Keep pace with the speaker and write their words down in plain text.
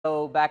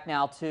back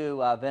now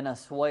to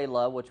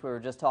Venezuela, which we were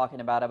just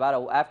talking about.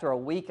 After a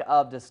week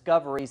of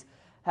discoveries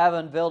have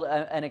unveiled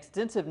an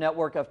extensive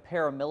network of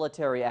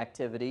paramilitary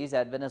activities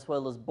at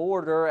Venezuela's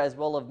border, as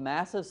well as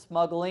massive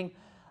smuggling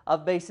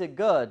of basic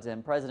goods.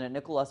 And President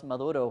Nicolas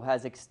Maduro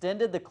has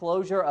extended the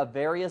closure of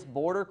various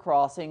border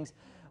crossings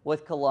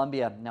with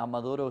Colombia. Now,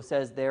 Maduro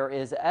says there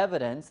is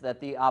evidence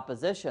that the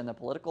opposition, the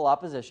political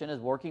opposition,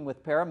 is working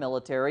with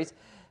paramilitaries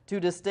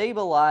to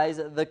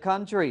destabilize the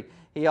country.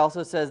 He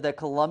also says that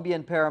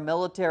Colombian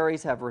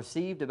paramilitaries have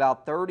received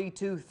about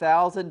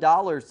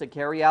 $32,000 to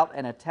carry out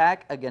an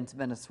attack against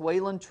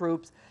Venezuelan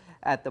troops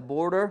at the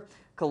border.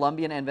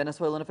 Colombian and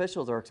Venezuelan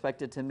officials are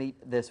expected to meet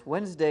this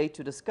Wednesday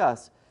to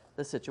discuss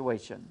the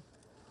situation.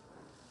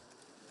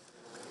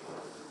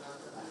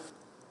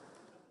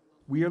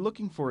 We are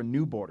looking for a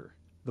new border.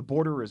 The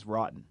border is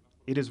rotten.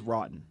 It is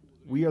rotten.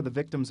 We are the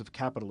victims of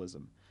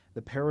capitalism,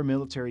 the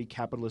paramilitary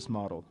capitalist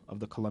model of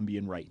the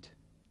Colombian right.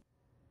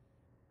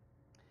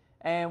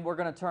 And we're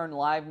going to turn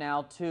live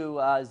now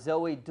to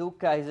Zoe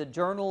Duca. He's a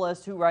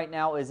journalist who right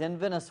now is in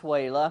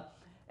Venezuela,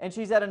 and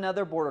she's at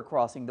another border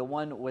crossing, the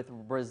one with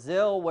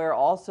Brazil, where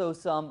also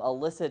some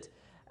illicit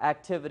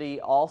activity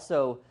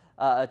also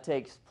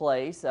takes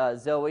place.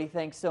 Zoe,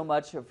 thanks so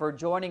much for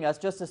joining us.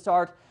 Just to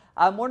start,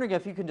 I'm wondering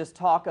if you can just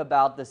talk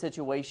about the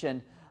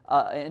situation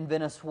in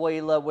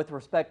Venezuela with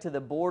respect to the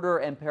border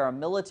and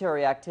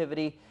paramilitary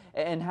activity,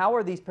 and how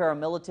are these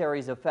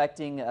paramilitaries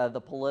affecting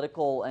the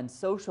political and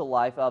social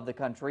life of the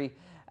country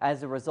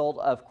as a result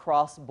of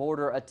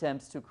cross-border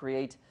attempts to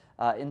create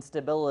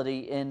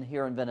instability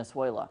here in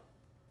Venezuela?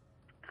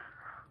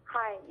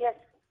 Hi, yes.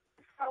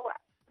 So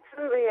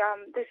absolutely,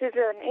 this is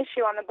an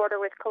issue on the border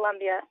with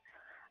Colombia.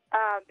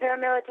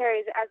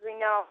 Paramilitaries, as we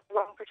know,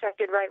 long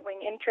protected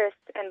right-wing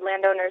interests and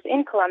landowners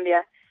in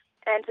Colombia,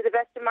 and to the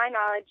best of my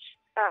knowledge,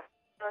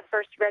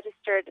 first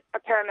registered a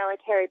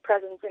paramilitary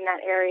presence in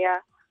that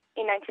area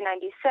in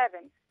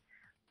 1997.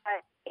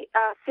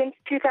 Since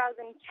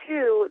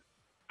 2002,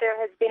 there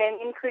has been an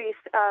increase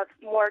of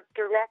more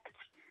direct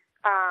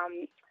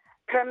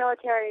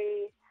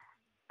paramilitary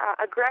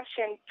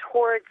aggression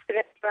towards the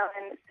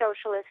Venezuelan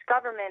socialist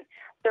government.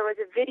 There was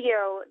a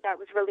video that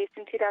was released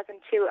in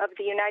 2002 of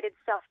the United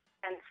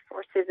Self-Defense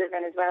Forces of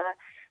Venezuela,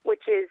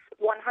 which is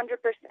 100%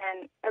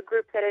 a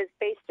group that has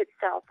based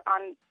itself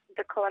on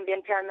the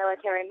Colombian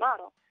paramilitary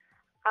model.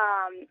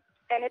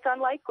 And it's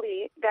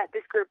unlikely that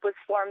this group was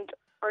formed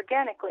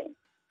organically.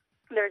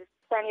 There's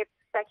plenty of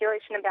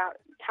speculation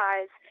about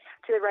ties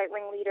to the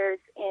right-wing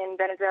leaders in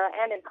Venezuela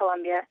and in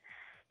Colombia.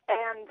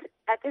 And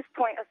at this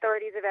point,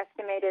 authorities have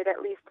estimated at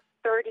least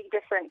 30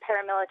 different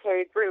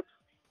paramilitary groups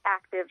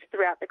active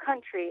throughout the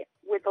country,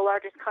 with the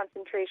largest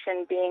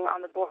concentration being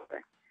on the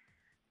border.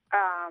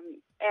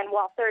 And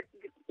while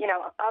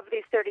of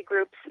these 30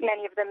 groups,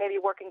 many of them may be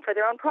working for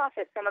their own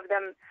profit. Some of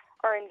them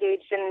are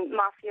engaged in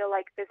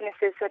mafia-like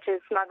businesses such as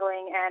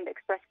smuggling and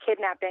express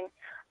kidnapping.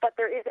 But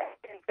there is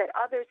evidence that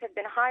others have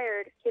been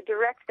hired to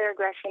direct their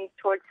aggressions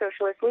towards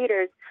socialist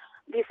leaders.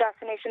 The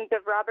assassinations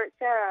of Robert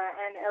Serra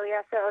and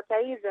Eliasa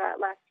Otaiza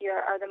last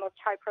year are the most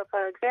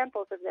high-profile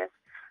examples of this,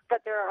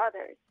 but there are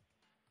others.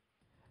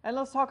 And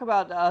let's talk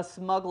about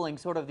smuggling,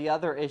 sort of the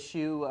other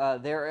issue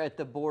there at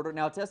the border.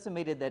 Now, it's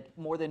estimated that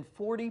more than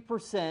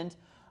 40%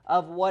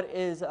 of what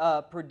is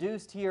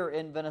produced here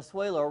in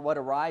Venezuela, or what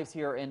arrives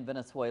here in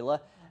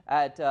Venezuela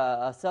at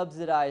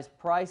subsidized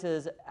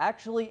prices,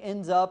 actually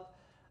ends up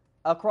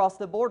across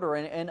the border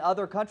in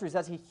other countries.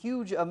 That's a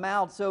huge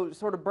amount. So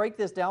sort of break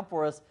this down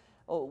for us.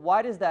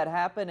 Why does that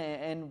happen,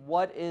 and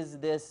what is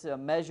this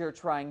measure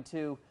trying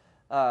to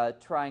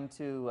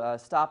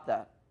stop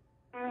that?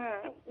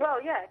 Well,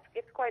 yeah,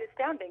 it's quite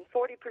astounding.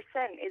 40%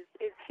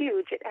 is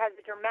huge. It has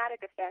a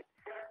dramatic effect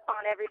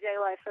on everyday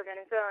life for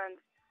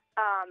Venezuelans.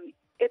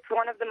 It's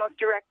one of the most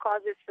direct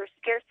causes for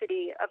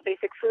scarcity of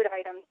basic food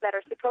items that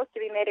are supposed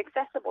to be made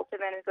accessible to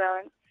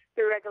Venezuelans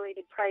through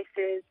regulated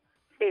prices,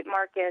 state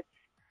markets.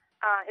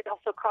 It's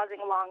also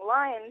causing long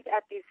lines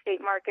at these state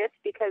markets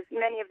because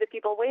many of the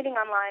people waiting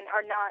online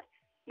are not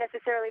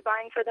necessarily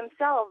buying for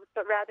themselves,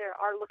 but rather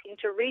are looking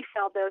to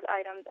resell those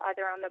items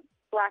either on the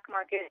black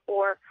market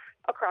or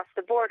across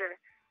the border.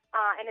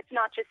 And it's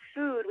not just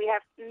food. We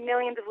have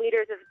millions of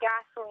liters of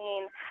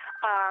gasoline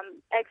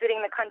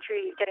exiting the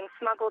country, getting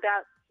smuggled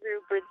out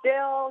through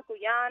Brazil,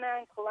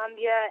 Guyana, and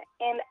Colombia,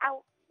 and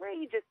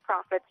outrageous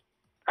profits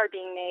are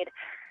being made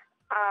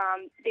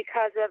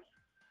because of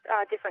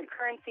different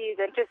currencies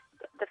and just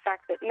the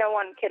fact that no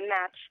one can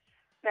match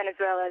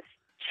Venezuela's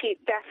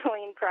cheap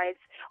gasoline price.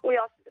 We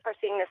also are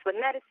seeing this with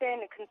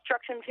medicine and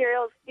construction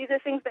materials. These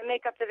are things that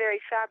make up the very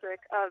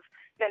fabric of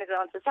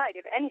Venezuelan society,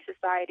 of any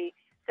society.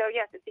 So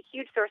yes, it's a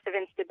huge source of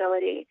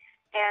instability,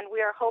 and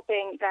we are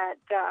hoping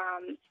that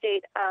the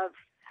state of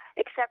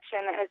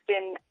exception that has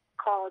been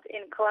called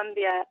in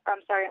Colombia,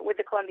 with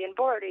the Colombian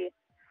border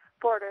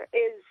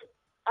is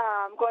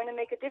going to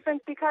make a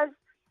difference, because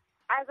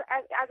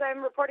as I'm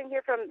reporting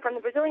here from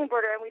the Brazilian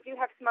border, and we do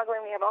have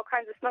smuggling, we have all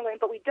kinds of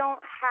smuggling, but we don't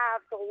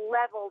have the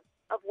level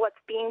of what's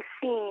being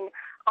seen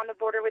on the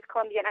border with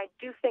Colombia. And I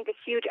do think a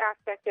huge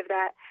aspect of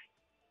that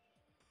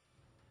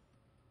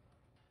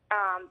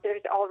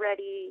there's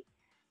already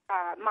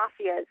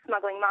mafias,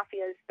 smuggling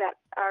mafias that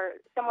are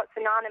somewhat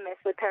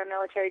synonymous with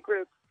paramilitary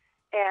groups,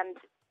 and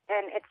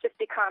it's just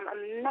become a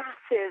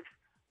massive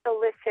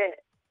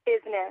illicit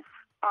business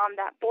on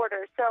that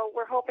border. So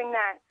we're hoping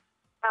that,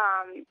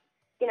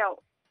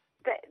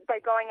 that by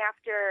going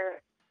after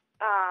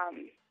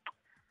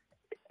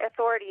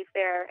authorities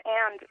there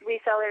and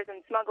resellers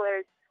and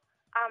smugglers,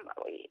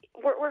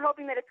 we're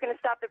hoping that it's going to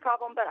stop the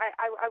problem. But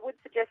I would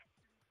suggest,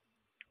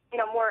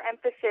 more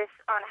emphasis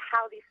on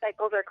how these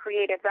cycles are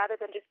created rather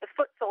than just the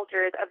foot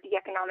soldiers of the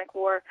economic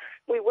war.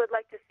 We would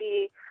like to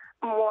see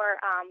more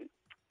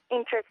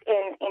interest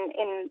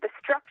in the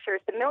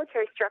structures, the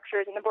military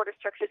structures and the border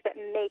structures that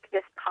make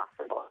this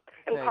possible.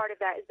 And part of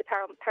that is the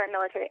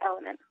paramilitary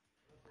element.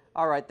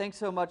 All right, thanks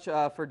so much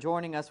for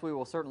joining us. We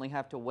will certainly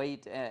have to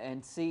wait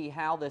and see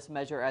how this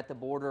measure at the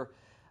border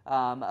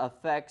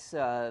affects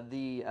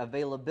the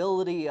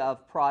availability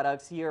of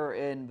products here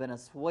in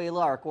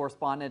Venezuela. Our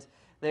correspondent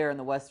there in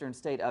the western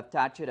state of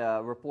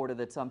Táchira reported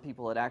that some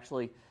people had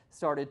actually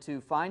started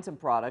to find some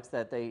products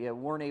that they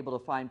weren't able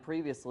to find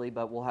previously,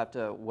 but we'll have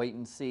to wait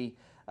and see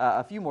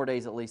a few more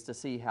days at least to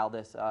see how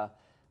this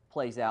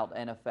plays out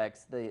and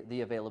affects the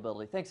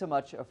availability. Thanks so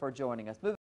much for joining us.